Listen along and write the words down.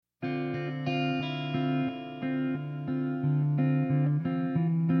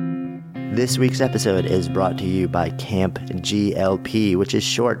This week's episode is brought to you by Camp GLP, which is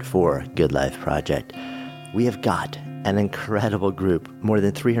short for Good Life Project. We have got an incredible group, more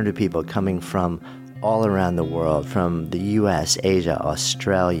than 300 people coming from all around the world, from the US, Asia,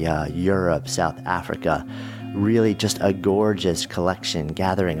 Australia, Europe, South Africa. Really just a gorgeous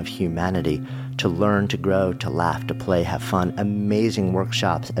gathering of humanity to learn, to grow, to laugh, to play, have fun, amazing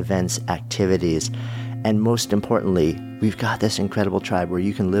workshops, events, activities. And most importantly, we've got this incredible tribe where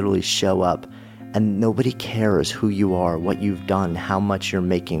you can literally show up and nobody cares who you are, what you've done, how much you're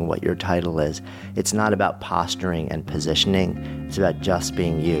making, what your title is. It's not about posturing and positioning. It's about just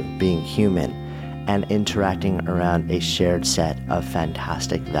being you, being human, and interacting around a shared set of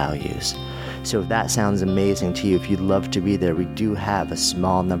fantastic values. So if that sounds amazing to you, if you'd love to be there, we do have a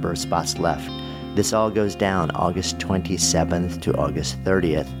small number of spots left. This all goes down August 27th to August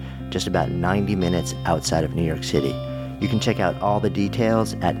 30th, just about 90 minutes outside of New York City. You can check out all the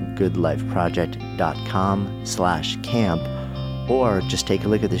details at goodlifeproject.com/camp, or just take a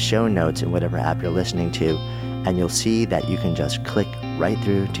look at the show notes in whatever app you're listening to, and you'll see that you can just click right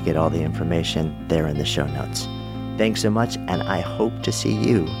through to get all the information there in the show notes. Thanks so much, and I hope to see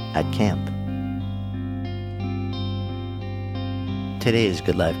you at camp. Today's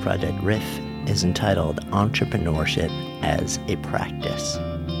Good Life Project Riff is entitled Entrepreneurship as a Practice.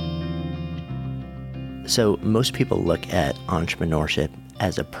 So most people look at entrepreneurship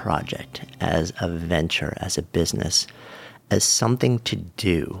as a project, as a venture, as a business, as something to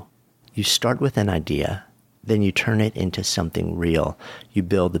do. You start with an idea, then you turn it into something real. You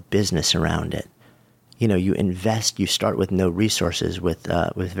build a business around it. You invest, you start with no resources, with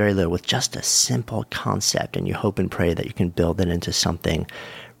very little, with just a simple concept, and you hope and pray that you can build it into something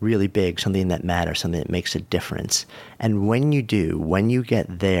really big, something that matters, something that makes a difference. And when you do, when you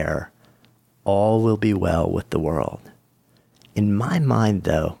get there, all will be well with the world. In my mind,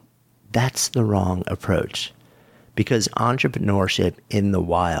 though, that's the wrong approach, because entrepreneurship in the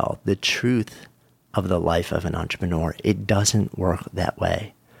wild, the truth of the life of an entrepreneur, it doesn't work that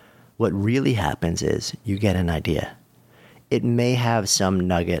way. What really happens is you get an idea. It may have some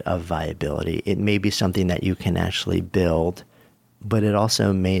nugget of viability. It may be something that you can actually build, but it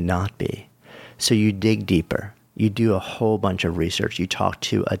also may not be. So you dig deeper. You do a whole bunch of research. You talk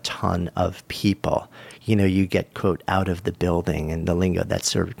to a ton of people. You get, quote, out of the building and the lingo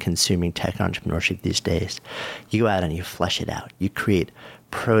that's sort of consuming tech entrepreneurship these days. You go out and you flesh it out. You create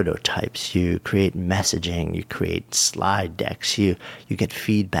prototypes. You create messaging. You create slide decks. You get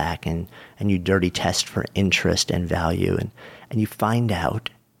feedback and you dirty test for interest and value. And you find out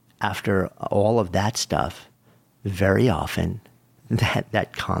after all of that stuff, very often,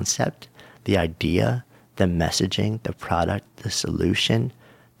 that concept, the idea, the messaging, the product, the solution,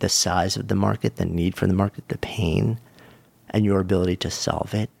 the size of the market, the need for the market, the pain, and your ability to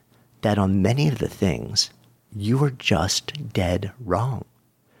solve it, that on many of the things, you were just dead wrong.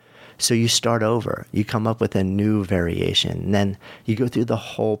 So you start over, you come up with a new variation, and then you go through the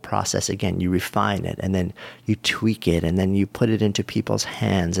whole process again, you refine it, and then you tweak it, and then you put it into people's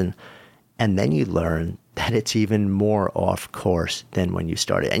hands, and then you learn that it's even more off course than when you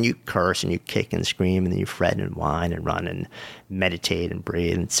started. And you curse and you kick and scream, and then you fret and whine and run and meditate and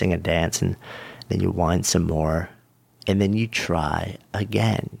breathe and sing and dance, and then you whine some more. And then you try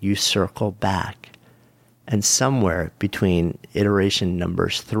again. You circle back. And somewhere between iteration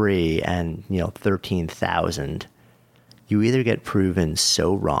numbers 3 and 13,000, you either get proven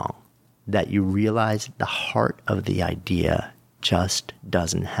so wrong that you realize the heart of the idea just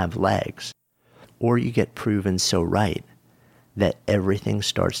doesn't have legs, or you get proven so right that everything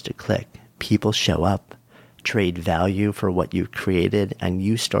starts to click. People show up, trade value for what you've created, and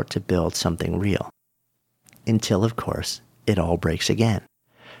you start to build something real. Until, of course, it all breaks again,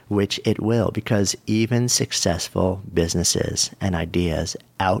 which it will, because even successful businesses and ideas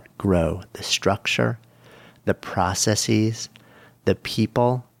outgrow the structure, the processes, the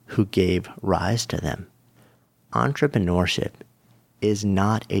people who gave rise to them. Entrepreneurship is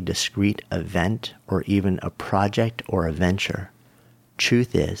not a discrete event or even a project or a venture.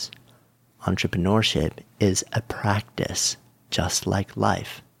 Truth is, entrepreneurship is a practice, just like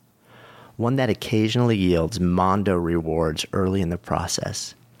life. One that occasionally yields mondo rewards early in the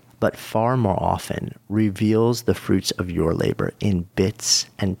process, but far more often reveals the fruits of your labor in bits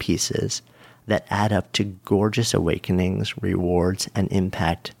and pieces that add up to gorgeous awakenings, rewards, and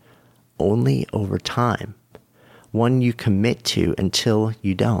impact only over time. One you commit to until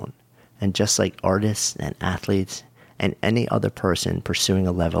you don't. And just like artists and athletes and any other person pursuing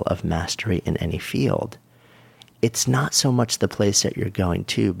a level of mastery in any field, it's not so much the place that you're going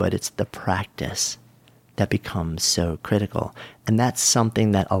to, but it's the practice that becomes so critical. And that's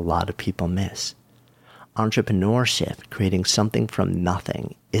something that a lot of people miss. Entrepreneurship, creating something from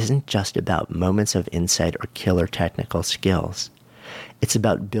nothing, isn't just about moments of insight or killer technical skills. It's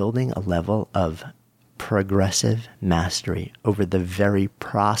about building a level of progressive mastery over the very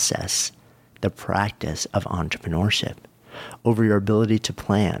process, the practice of entrepreneurship, over your ability to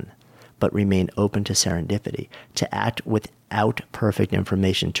plan, but remain open to serendipity, to act without perfect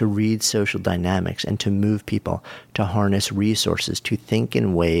information, to read social dynamics, and to move people, to harness resources, to think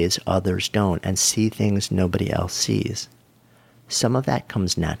in ways others don't, and see things nobody else sees. Some of that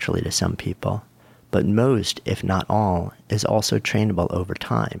comes naturally to some people, but most, if not all, is also trainable over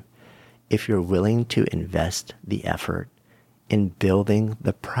time, if you're willing to invest the effort in building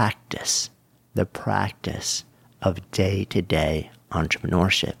the practice of day-to-day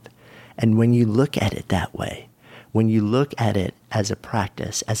entrepreneurship. And when you look at it that way, when you look at it as a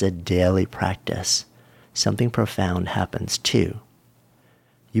practice, as a daily practice, something profound happens too.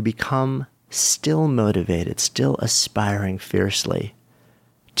 You become still motivated, still aspiring fiercely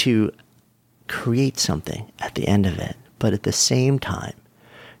to create something at the end of it. But at the same time,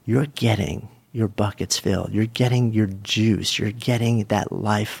 you're getting your buckets filled. You're getting your juice. You're getting that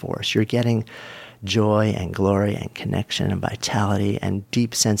life force. You're getting joy and glory and connection and vitality and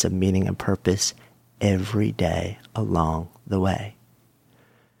deep sense of meaning and purpose every day along the way.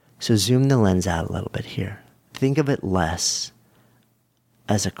 So zoom the lens out a little bit here. Think of it less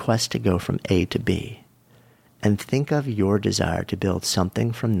as a quest to go from A to B, and think of your desire to build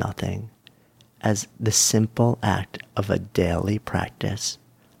something from nothing as the simple act of a daily practice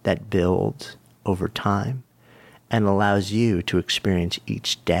that builds over time and allows you to experience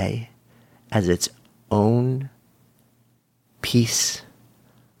each day as its own piece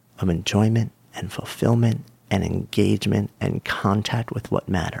of enjoyment and fulfillment and engagement and contact with what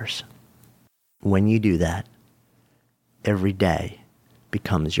matters. When you do that, every day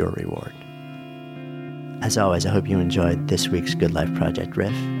becomes your reward. As always, I hope you enjoyed this week's Good Life Project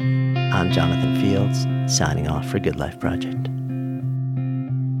Riff. I'm Jonathan Fields, signing off for Good Life Project.